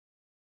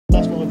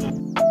Hi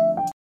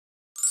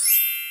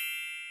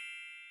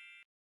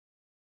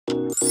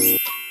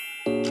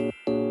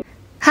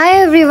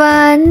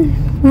everyone,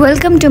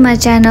 welcome to my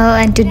channel,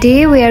 and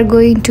today we are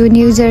going to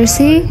New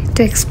Jersey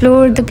to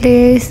explore the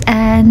place,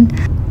 and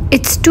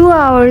it's 2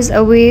 hours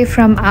away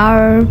from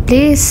our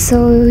place,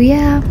 so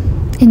yeah,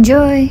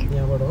 enjoy.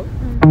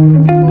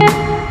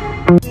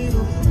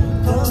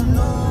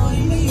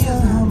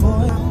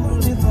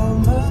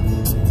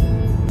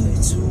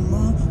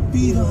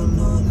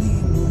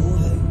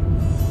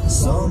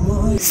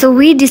 So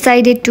we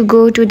decided to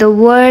go to the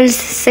world's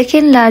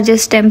second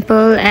largest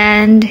temple,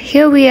 and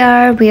here we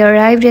are. We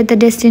arrived at the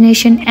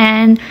destination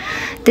and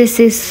this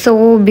is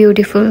so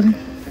beautiful.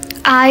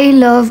 I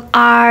love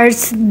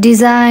arts,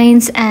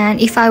 designs, and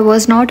if I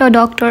was not a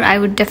doctor, I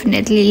would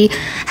definitely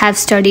have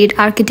studied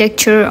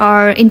architecture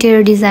or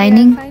interior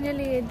designing.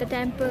 Finally at the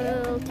temple.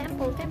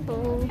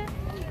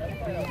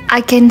 I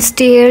can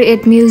stare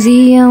at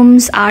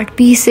museums, art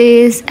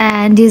pieces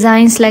and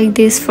designs like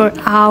this for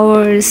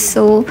hours.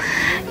 So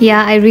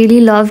yeah, I really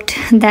loved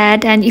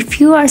that. And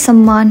if you are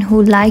someone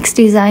who likes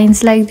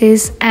designs like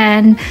this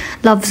and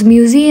loves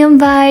museum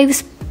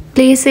vibes,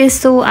 places,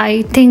 so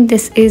I think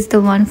this is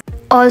the one.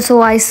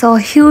 Also, I saw a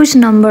huge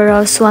number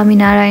of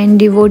Swaminarayan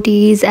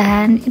devotees,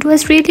 and it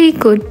was really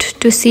good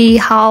to see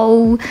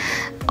how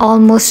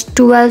almost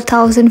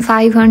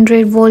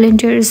 12,500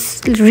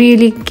 volunteers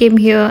really came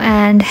here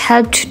and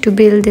helped to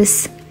build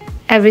this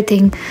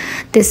everything,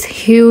 this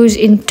huge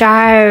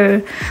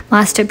entire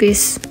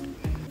masterpiece.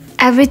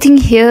 Everything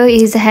here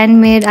is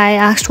handmade. I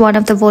asked one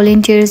of the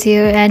volunteers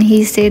here and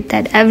he said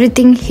that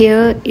everything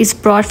here is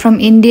brought from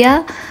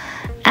India,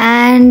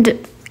 and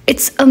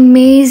it's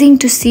amazing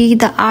to see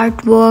the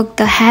artwork,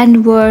 the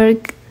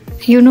handwork.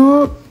 You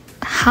know,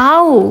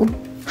 how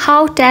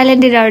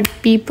talented are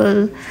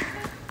people.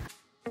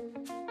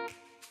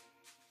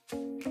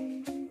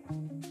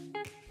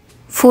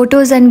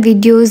 Photos and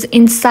videos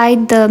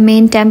inside the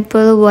main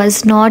temple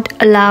was not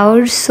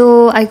allowed,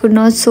 so I could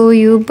not show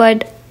you,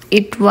 but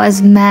it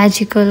was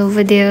magical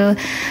over there.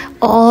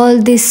 All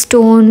these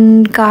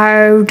stone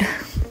carved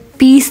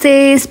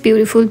pieces,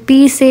 beautiful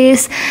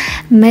pieces,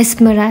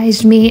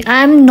 mesmerized me.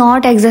 I'm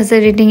not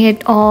exaggerating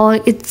at all.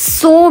 It's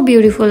so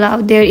beautiful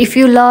out there. If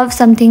you love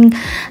something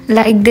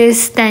like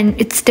this, then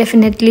it's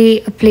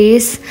definitely a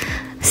place.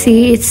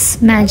 See, it's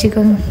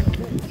magical.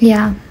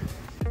 Yeah.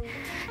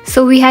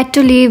 So we had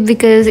to leave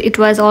because it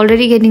was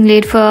already getting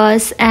late for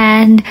us,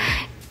 and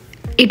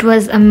it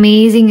was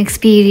amazing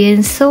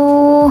experience.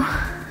 So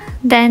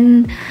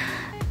then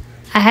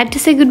I had to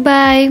say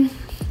goodbye.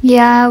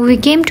 Yeah, we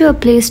came to a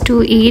place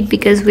to eat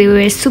because we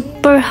were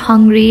super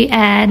hungry,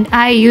 and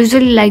I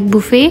usually like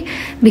buffet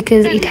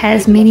because it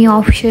has many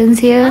options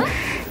here.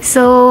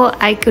 So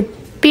I could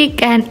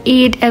pick and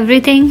eat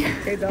everything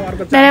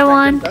that I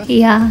want.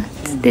 Yeah,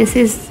 this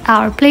is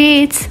our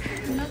plates.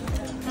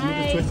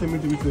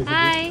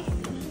 Hi.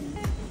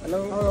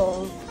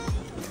 Hello.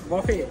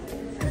 Buffet.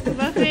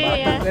 Buffet,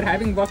 yeah. We're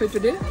having buffet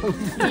today?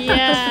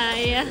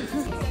 Yeah.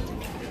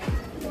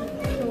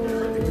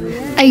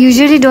 I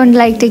usually don't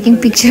like taking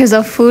pictures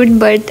of food,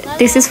 but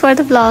this is for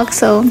the vlog,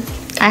 so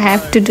I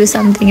have to do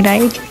something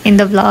right in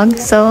the vlog.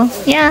 So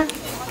yeah,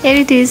 here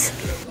it is.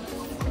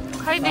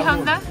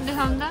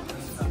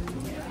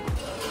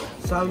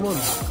 Salmon.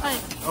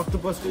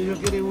 Octopus ko yo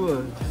kiri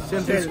wo.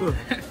 Shellfish ko.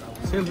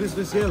 Shellfish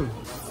ko shell.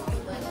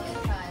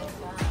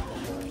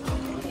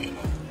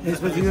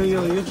 यसपछि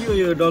यो के हो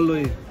यो डल्लो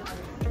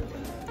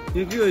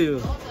यो के हो यो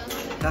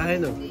थाहा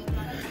छैन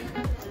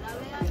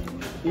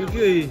यो के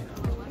हो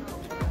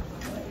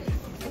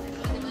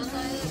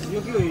यो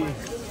के हो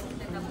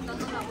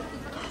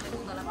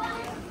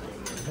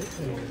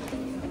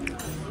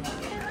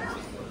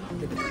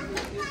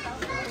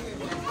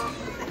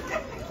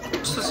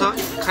कस्तो छ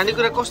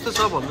खानेकुरा कस्तो छ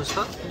भन्नुस् त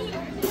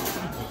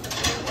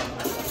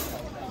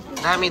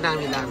दामी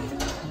दामी दामी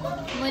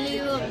मैले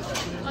यो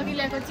अघि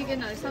ल्याएको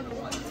चिकनहरु सब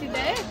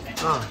सिधाए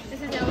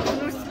त्यसपछि अब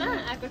फ्रुट्समा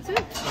आएको छु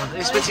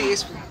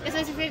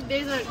यसपछि फेरि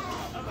desert.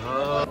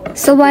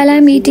 So while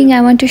I'm eating,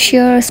 I want to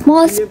share a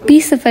small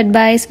piece of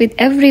advice with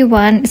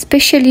everyone,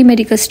 especially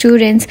medical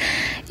students.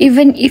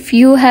 Even if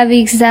you have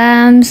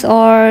exams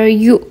or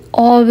you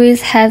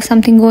always have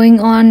something going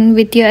on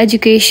with your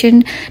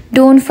education,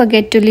 don't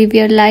forget to live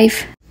your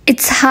life.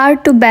 It's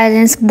hard to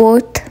balance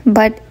both,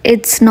 but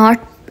it's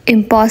not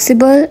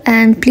impossible.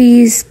 And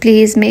please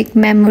make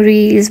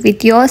memories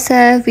with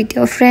yourself, with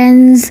your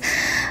friends.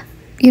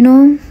 You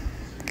know,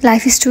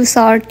 life is too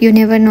short, you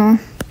never know.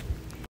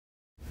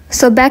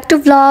 So back to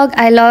vlog.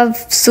 I love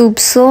soup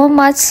so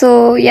much,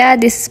 so yeah,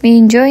 this is me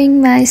enjoying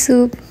my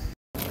soup.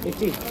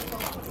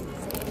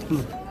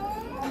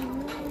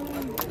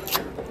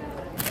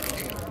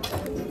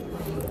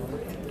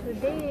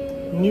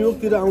 New York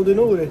तिर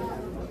आउँदैनौ रे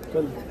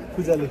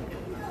पूजाले.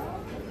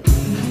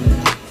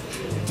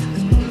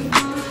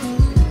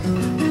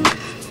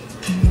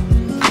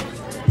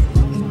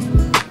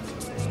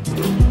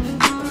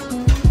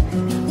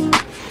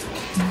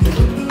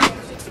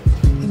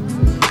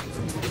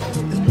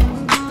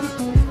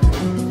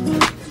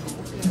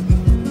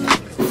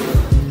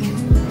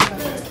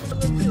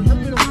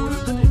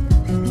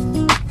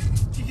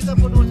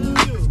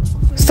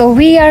 So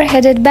we are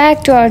headed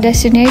back to our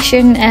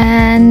destination,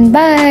 and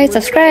bye,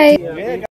 subscribe.